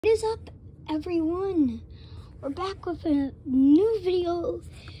What is up, everyone? We're back with a new video.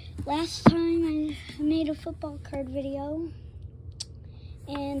 Last time I made a football card video,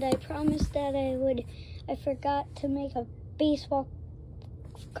 and I promised that I forgot to make a baseball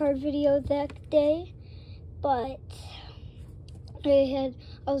card video that day, but I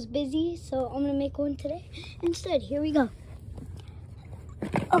was busy, so I'm gonna make one today instead. Here we go.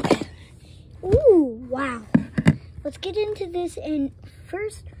 Okay. Ooh, wow. Let's get into this, and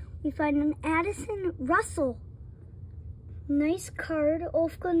first we find an Addison Russell. Nice card,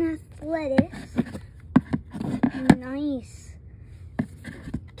 Oakland Athletics. Nice.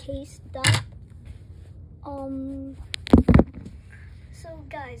 Case up. So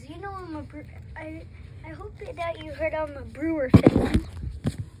guys, you know I hope that you heard I'm a Brewer fan.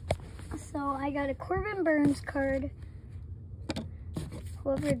 So I got a Corbin Burns card.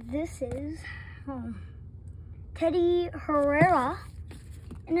 Whoever this is. Teddy Herrera.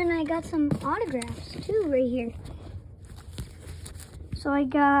 And then I got some autographs too right here. So I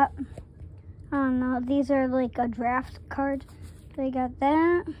got, I don't know, these are like a draft card. So I got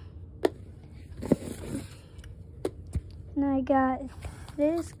that. And I got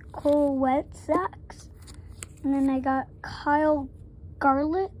this Cole Red Sox. And then I got Kyle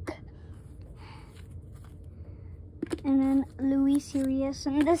Garlick. And then Luis Urias.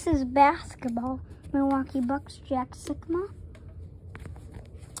 And this is basketball. Milwaukee Bucks, Jack Sikma.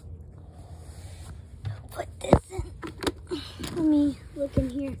 Put this in. Let me look in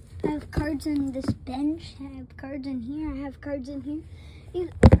here. I have cards in this bench. I have cards in here. I have cards in here.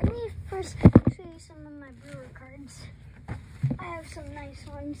 Let me first show you some of my Brewer cards. I have some nice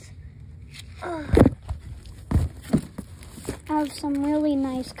ones. I have some really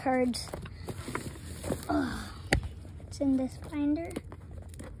nice cards. It's in this binder.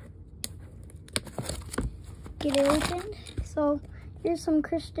 Get it opened. So here's some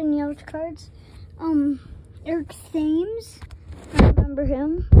Christian Yelich cards. Eric Thames, I remember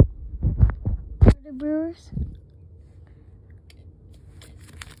him for the Brewers.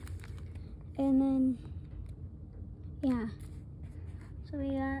 And then, yeah. So we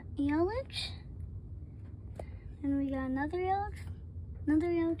got Yelich, and we got another Yelich, another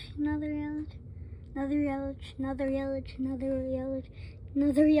Yelich, another Yelich, another Yelich, another Yelich, another Yelich,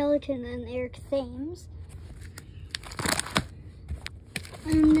 another Yelich, and then Eric Thames.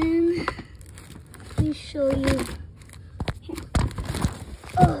 And then, let me show you.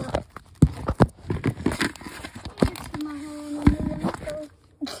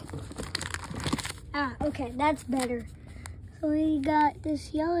 Okay, that's better. So we got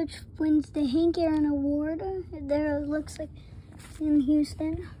this Yelich wins the Hank Aaron Award. There it looks like it's in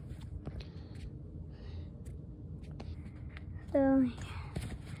Houston. So,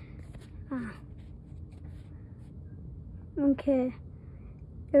 okay.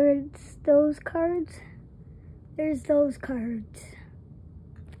 There's those cards. There's those cards.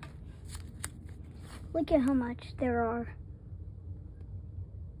 Look at how much there are.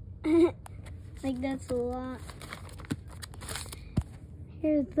 Like, that's a lot.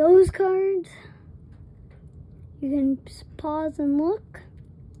 Here's those cards. You can pause and look.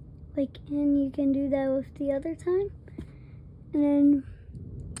 Like, and you can do that with the other time. And then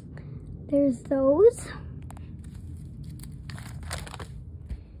there's those.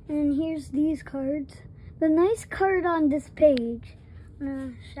 And here's these cards. The nice card on this page, I'm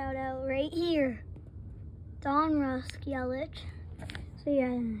gonna shout out right here, Donruss Yelich. So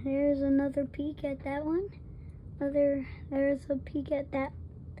yeah, there's another peek at that one. There's a peek at that.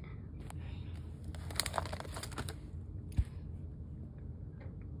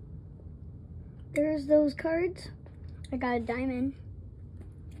 There's those cards. I got a diamond.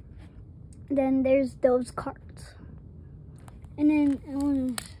 Then there's those cards. And then I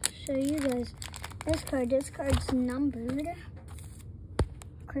want to show you guys this card. This card's numbered.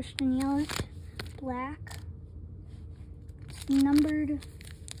 Christian Yelich, black. It's numbered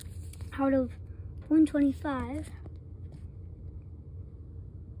out of 125.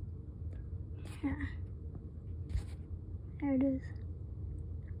 Yeah. There it is.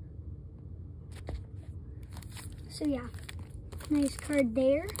 So yeah, nice card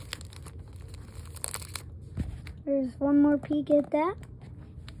there. There's one more peek at that.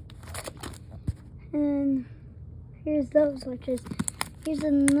 And here's those, here's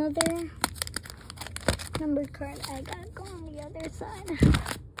another numbered card I got going on the other side.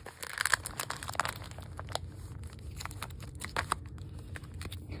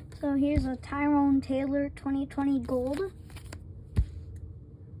 So here's a Tyrone Taylor 2020 gold.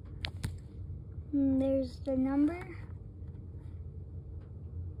 And there's the number.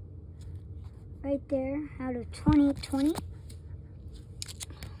 Right there, out of 2020.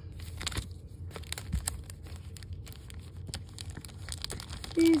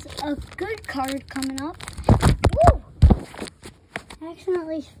 There's a good card coming up. Woo! I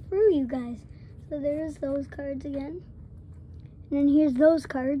accidentally threw you guys. So there's those cards again. And then here's those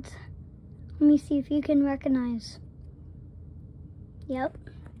cards. Let me see if you can recognize. Yep.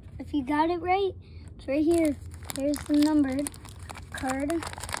 If you got it right, it's right here. There's the numbered card.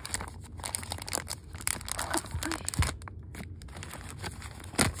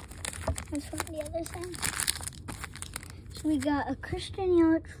 Let's from the other side. So we got a Christian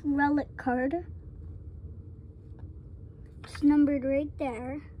Yelich relic card. It's numbered right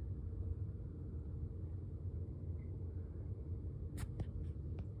there.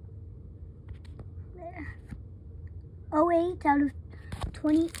 There. 08 out of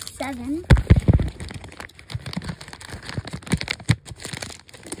 27.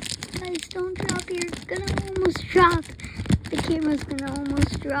 Guys, don't drop. You're gonna almost drop. The camera's gonna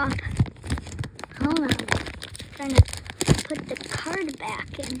almost drop. Hold on. I'm trying to put the card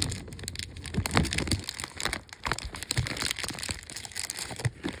back in.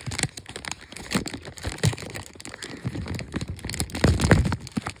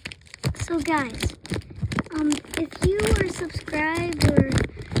 So guys, if you were subscribed or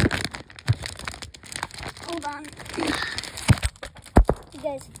hold on, you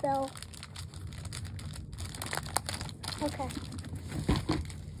guys fell. Okay.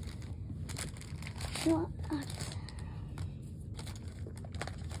 Well,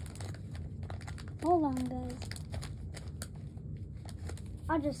 hold on, guys.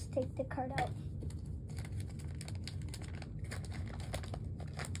 I'll just take the card out.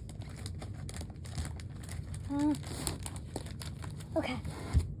 Okay.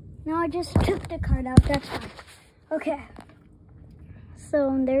 Now I just took the card out. That's fine. Okay.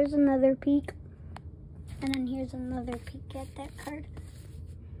 So there's another peek. And then here's another peek at that card.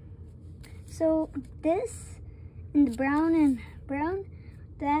 So this and the brown,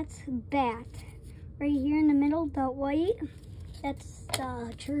 that's bat. Right here in the middle, the white, that's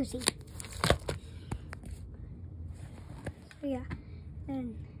the jersey. So yeah,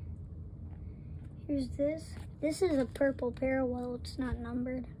 and here's this. This is a purple parallel. It's not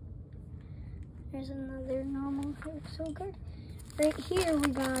numbered. There's another normal so good. Right here we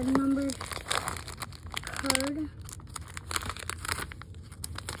got a numbered card.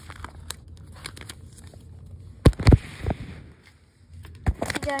 We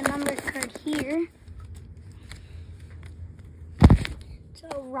got a numbered card here. So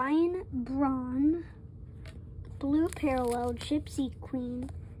Ryan Braun, blue parallel, Gypsy Queen.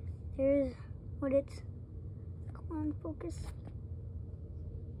 There's what it's. Come on, focus.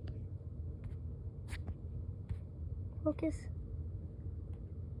 Focus.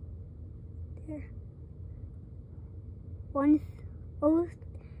 There.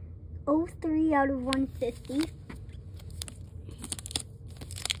 103 out of 150.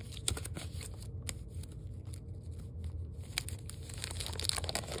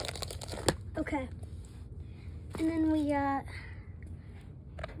 Okay. And then we got,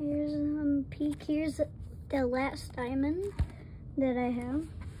 here's peek. Here's the last diamond that I have.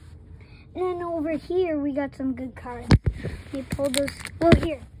 And then over here, we got some good cards. You pull those, oh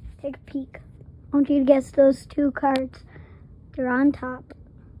here, take a peek. I want you to guess those two cards. They're on top.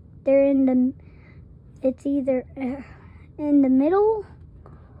 They're in the, it's either in the middle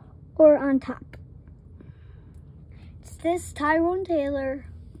or on top. It's this Tyrone Taylor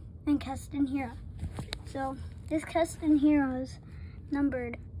and Keston Hiura. So this Keston Hiura is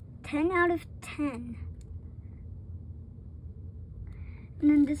numbered 10 out of 10. And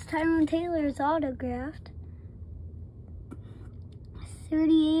then this Tyrone Taylor is autographed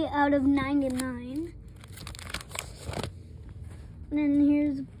 38 out of 99. And then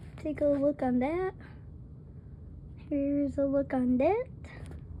here's, take a look on that. Here's a look on that.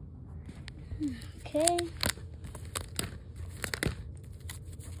 Okay.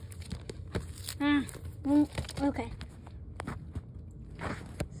 Okay.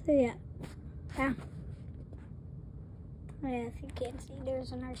 So yeah. Oh yeah, if you can't see,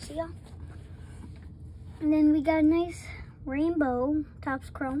 there's an RCA. And then we got a nice rainbow,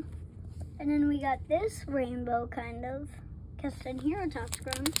 Topps Chrome. And then we got this rainbow kind of Keston Hiura Topps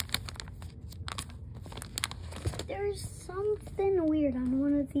Chrome. There's something weird on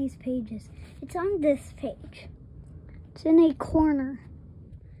one of these pages. It's on this page. It's in a corner.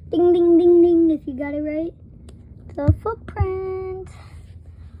 Ding, ding, ding, ding, if you got it right. It's a footprint.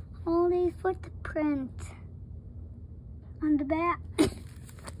 Holiday footprint. On the back.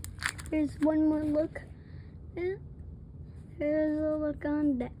 Here's one more look. Here's a look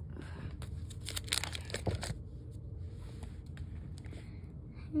on that.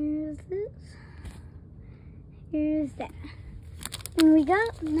 Here's this. Here's that. And we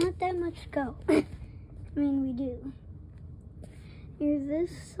got not that much to go. I mean, we do. Here's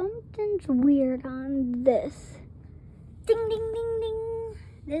this. Something's weird on this. Ding, ding, ding, ding.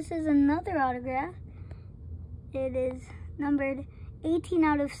 This is another autograph. It is numbered 18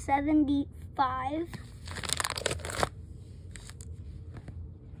 out of 75.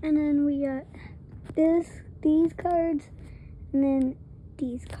 And then we got these cards, and then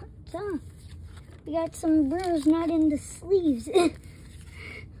these cards. Oh, we got some burrs not in the sleeves.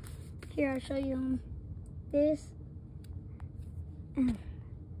 Here, I'll show you them. This and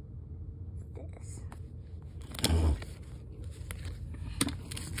this.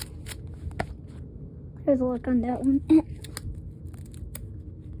 There's a look on that one.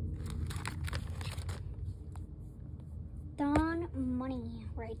 Don Money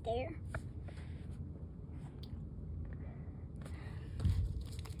right there.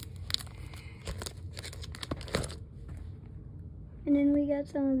 And then we got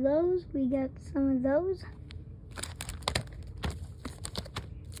some of those. We got some of those.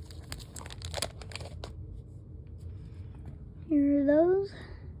 Here are those.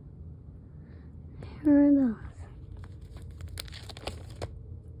 Here are those.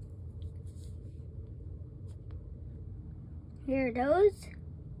 Here are those.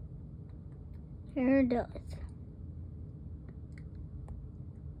 Here are those.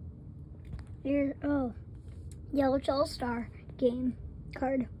 Here's, oh, Yellow All-Star game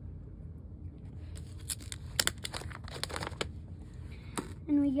card.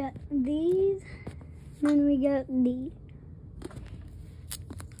 And we got these. And then we got these.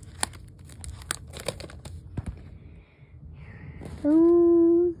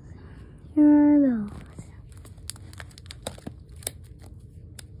 Those. Here are those.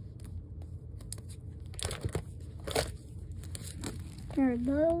 Here are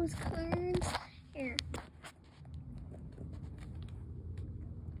those cards. Here.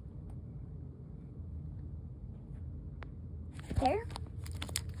 There.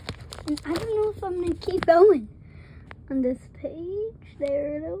 And I don't know if I'm gonna keep going on this page.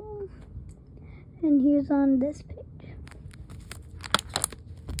 There it is. And here's on this page.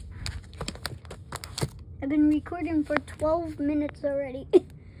 I've been recording for 12 minutes already.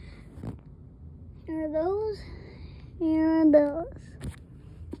 Here are those. Here are those.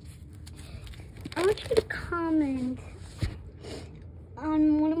 I want you to comment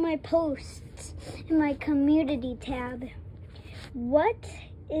on one of my posts in my community tab. What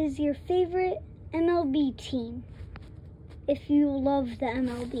is your favorite MLB team? If you love the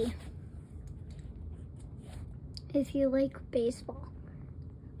MLB. If you like baseball.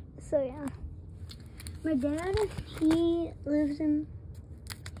 So yeah. My dad, he lives in,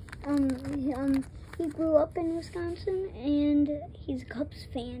 he grew up in Wisconsin, and he's a Cubs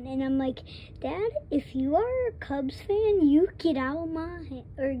fan. And I'm like, Dad, if you are a Cubs fan, you get out of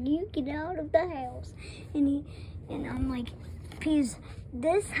you get out of the house. And I'm like, please,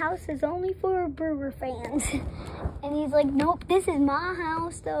 this house is only for Brewer fans. And he's like, nope, this is my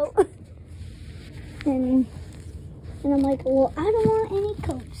house though. And I'm like, well, I don't want any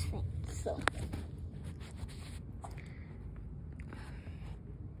Cubs fans, so.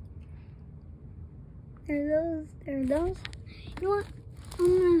 There are those. You know what?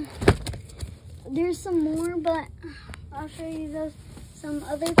 There's some more, but I'll show you those some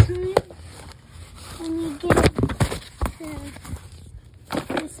other time. Let me get to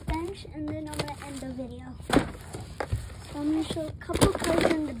this bench, and then I'm gonna end the video. So I'm gonna show a couple cards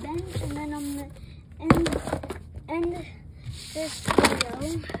on the bench, and then I'm gonna end this video.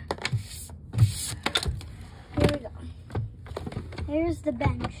 Here we go. Here's the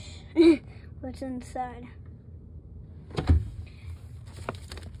bench. What's inside?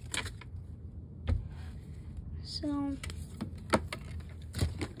 So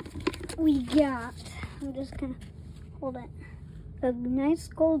we got, I'm just gonna hold it, a nice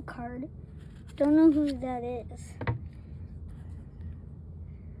gold card. Don't know who that is.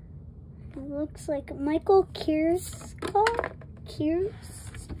 It looks like Michael Kirsch.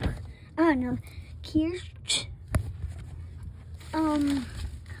 I don't know. Kirsch.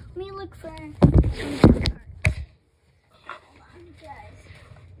 Let me look for some cards. Hold on, guys.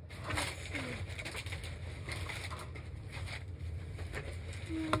 Let's see.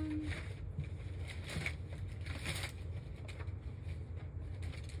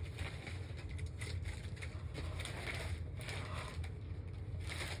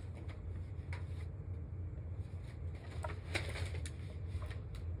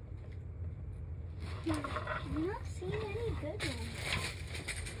 I'm not seeing any good ones.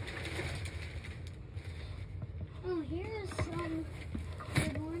 Oh, here's some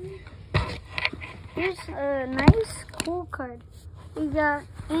good one. Here's a nice cool card. We got,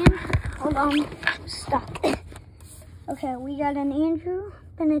 hold on, stuck. Okay, we got an Andrew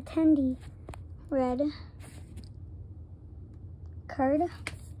Benintendi red card.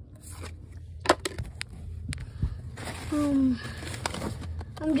 I'm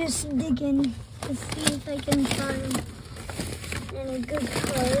just digging to see if I can find any good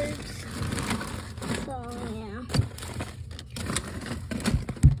cards. So yeah.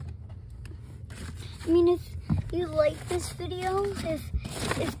 I mean, if you like this video,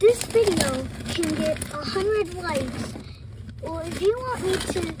 if this video can get 100 likes, or if you want me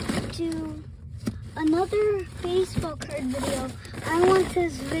to do another baseball card video, I want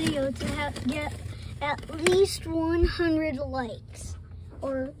this video to get at least 100 likes,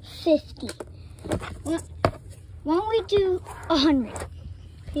 or 50. Why don't we do 100?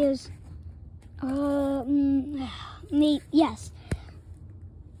 Because, yes.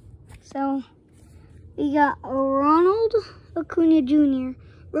 So, we got a Ronald Acuna Jr.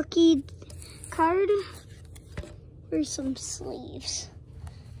 rookie card. Here's some sleeves.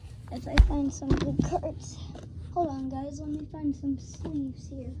 If I find some good cards. Hold on, guys. Let me find some sleeves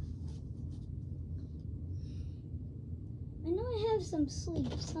here. I know I have some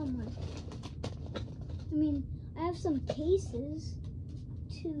sleeves somewhere. I mean, I have some cases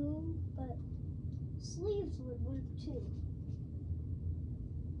too, but sleeves would work too.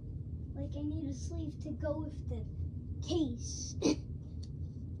 Like, I need a sleeve to go with the case. I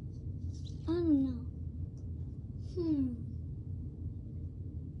don't know.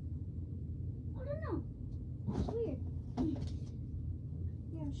 I don't know. It's weird.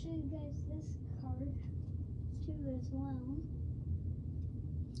 Yeah, I'll show you guys this card too as well.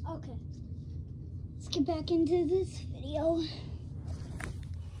 Okay. Let's get back into this video.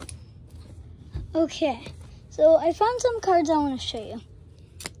 Okay. So I found some cards I want to show you.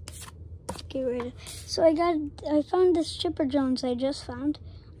 Get rid of. So I found this Chipper Jones I just found.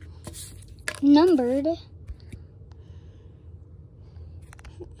 Numbered.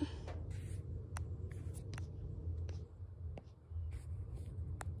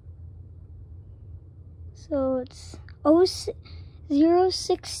 So it's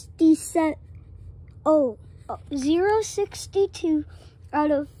 062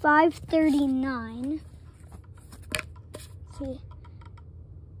 out of 539. Let's see.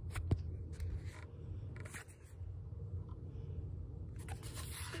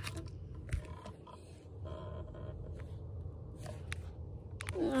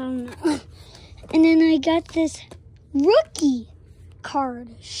 And then I got this rookie card,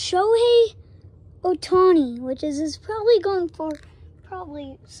 Shohei Ohtani, which is probably going for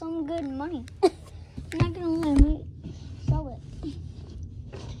some good money. I'm not gonna lie, I might sell it.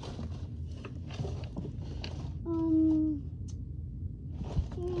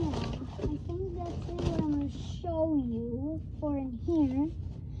 Yeah, I think that's it what I'm gonna show you for in here.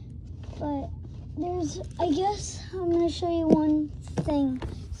 But I guess I'm gonna show you one thing,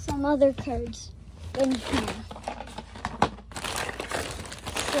 some other cards in here.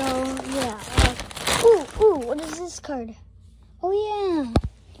 So yeah. Ooh, what is this card? Oh yeah,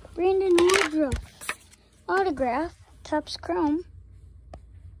 Brandon Woodruff autograph, Topps Chrome,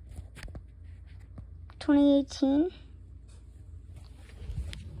 2018.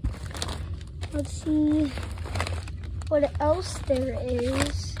 Let's see what else there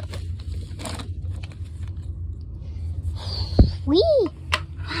is.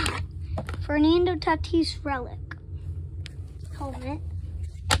 Fernando Tatis relic helmet.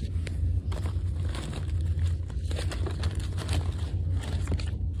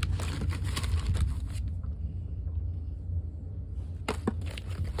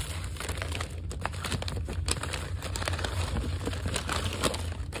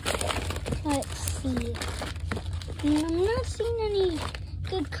 Let's see. I'm not seeing any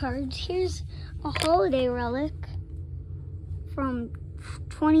good cards. Here's a holiday relic from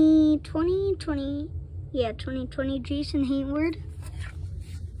 2020, Jason Hayward.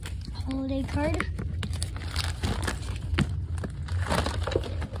 Holiday card.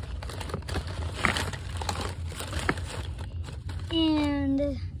 And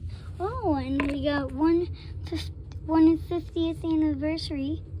we got 150th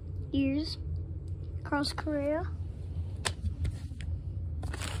anniversary years, Carlos Correa.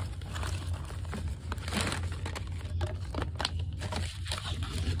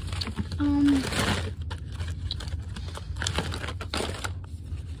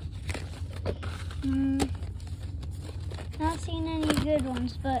 Not seeing any good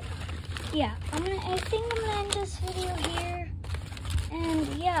ones, but yeah, I think I'm gonna end this video here, and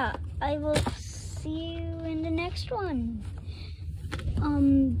yeah, I will see you in the next one.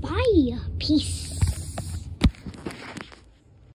 Bye, peace.